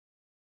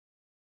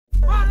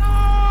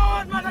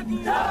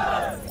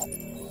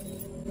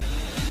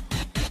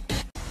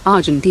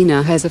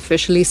Argentina has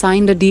officially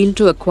signed a deal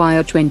to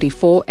acquire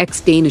 24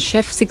 Danish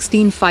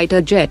F-16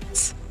 fighter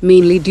jets,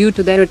 mainly due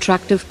to their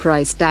attractive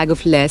price tag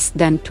of less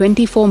than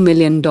 $24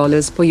 million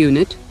per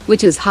unit,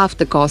 which is half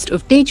the cost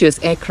of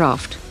Tejas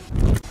aircraft.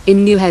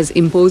 India has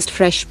imposed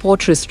fresh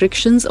port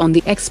restrictions on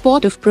the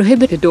export of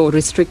prohibited or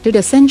restricted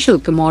essential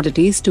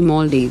commodities to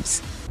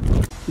Maldives.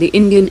 The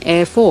Indian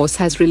Air Force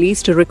has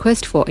released a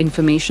request for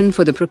information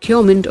for the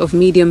procurement of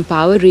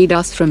medium-power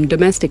radars from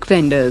domestic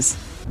vendors.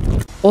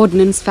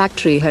 Ordnance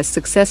Factory has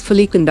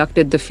successfully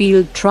conducted the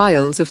field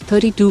trials of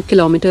 32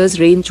 km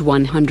range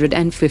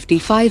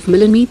 155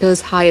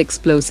 mm high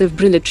explosive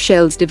Bourrelet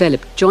shells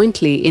developed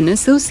jointly in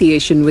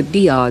association with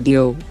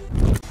DRDO.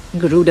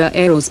 Garuda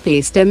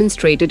Aerospace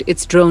demonstrated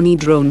its Droni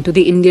drone to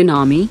the Indian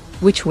Army,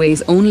 which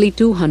weighs only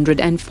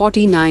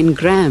 249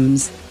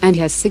 grams and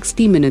has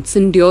 60 minutes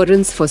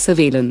endurance for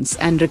surveillance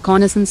and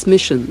reconnaissance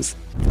missions.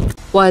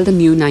 While the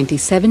new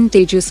 97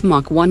 Tejas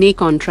MK1A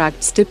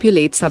contract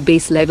stipulates a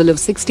base level of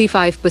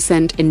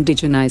 65%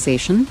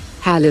 indigenization,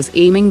 HAL is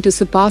aiming to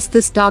surpass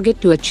this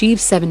target to achieve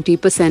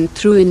 70%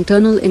 through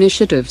internal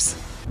initiatives.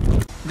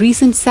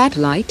 Recent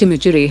satellite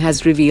imagery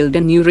has revealed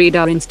a new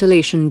radar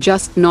installation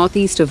just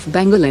northeast of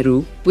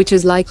Bengaluru, which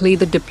is likely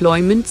the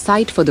deployment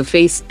site for the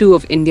Phase 2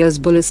 of India's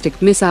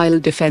ballistic missile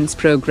defense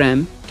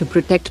program, to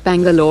protect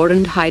Bangalore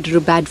and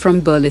Hyderabad from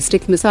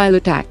ballistic missile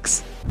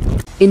attacks.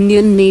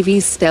 Indian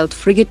Navy's stealth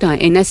frigate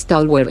INS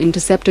Talwar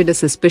intercepted a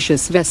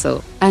suspicious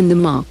vessel, and the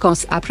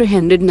Marcos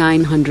apprehended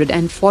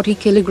 940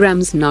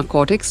 kilograms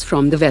nar-cot-ics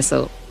from the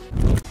vessel.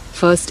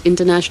 First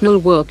international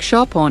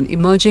workshop on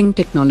emerging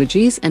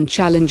technologies and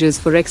challenges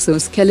for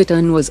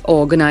Exoskeleton was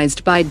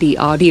organized by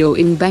DRDO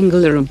in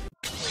Bangalore.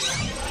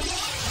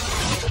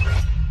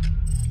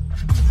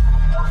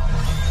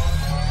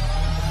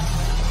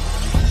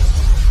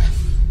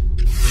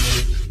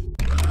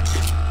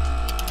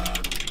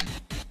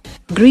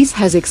 Greece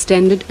has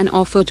extended an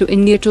offer to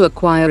India to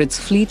acquire its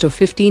fleet of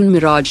 15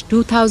 Mirage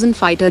 2000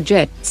 fighter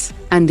jets,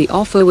 and the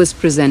offer was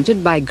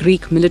presented by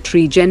Greek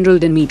military general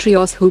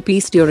Dimitrios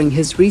Houpis during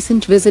his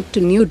recent visit to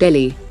New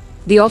Delhi.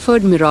 The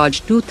offered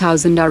Mirage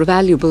 2000 are a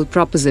valuable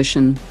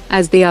proposition,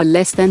 as they are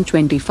less than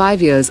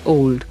 25 years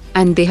old,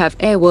 and they have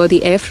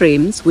airworthy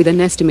airframes with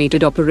an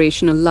estimated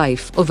operational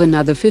life of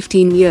another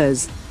 15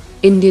 years.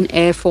 Indian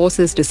Air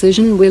Force's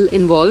decision will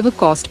involve a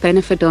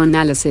cost-benefit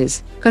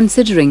analysis,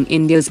 considering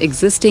India's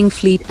existing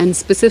fleet and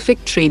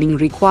specific training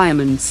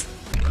requirements.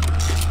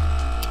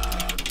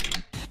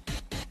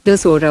 The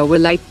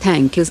Zorawar light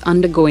tank is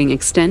undergoing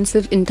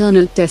extensive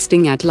internal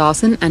testing at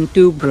Larsen &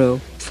 Toubro,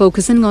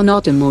 focusing on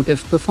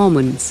automotive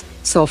performance,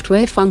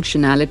 software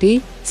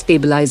functionality,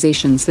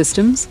 stabilization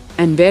systems,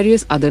 and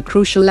various other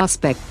crucial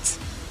aspects.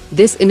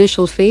 This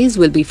initial phase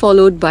will be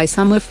followed by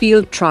summer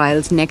field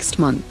trials next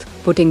month,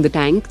 putting the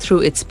tank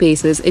through its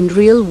paces in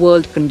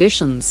real-world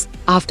conditions,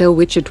 after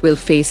which it will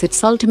face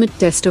its ultimate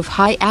test of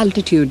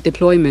high-altitude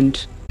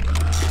deployment.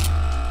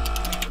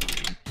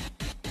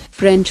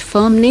 French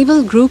firm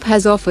Naval Group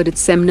has offered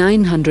its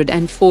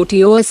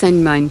M940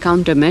 OSN mine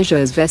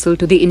countermeasures vessel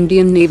to the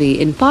Indian Navy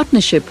in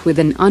partnership with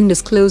an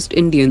undisclosed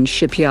Indian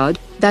shipyard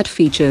that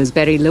features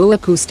very low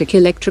acoustic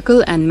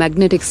electrical and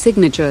magnetic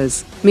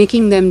signatures,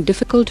 making them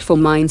difficult for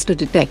mines to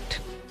detect.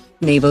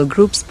 Naval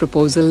Group's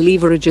proposal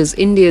leverages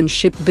Indian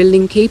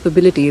shipbuilding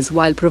capabilities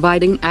while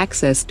providing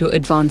access to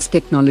advanced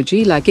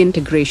technology like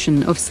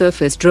integration of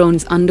surface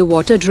drones,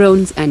 underwater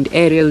drones and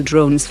aerial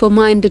drones for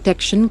mine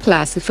detection,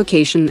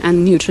 classification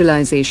and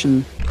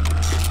neutralization.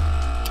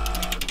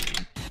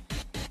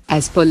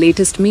 As per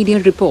latest media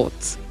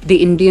reports,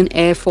 the Indian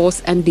Air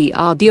Force and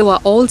DRDO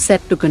are all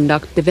set to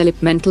conduct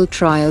developmental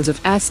trials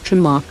of Astra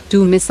Mark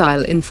II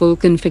missile in full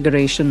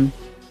configuration.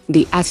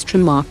 The Astra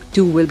Mark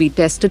II will be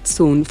tested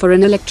soon for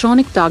an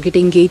electronic target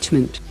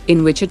engagement,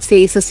 in which its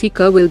ASA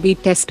seeker will be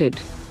tested.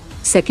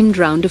 Second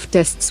round of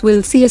tests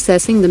will see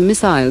assessing the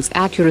missile's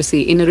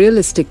accuracy in a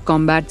realistic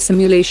combat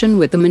simulation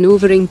with a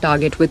maneuvering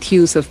target with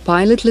use of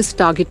pilotless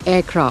target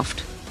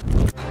aircraft.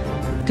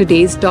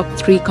 Today's top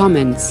 3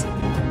 comments.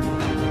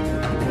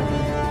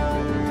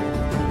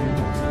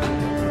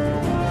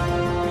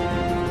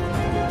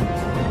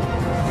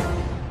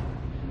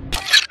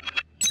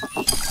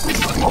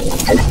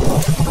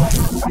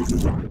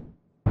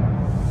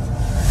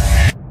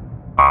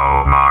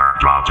 Oh,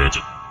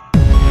 nar-cot-ics.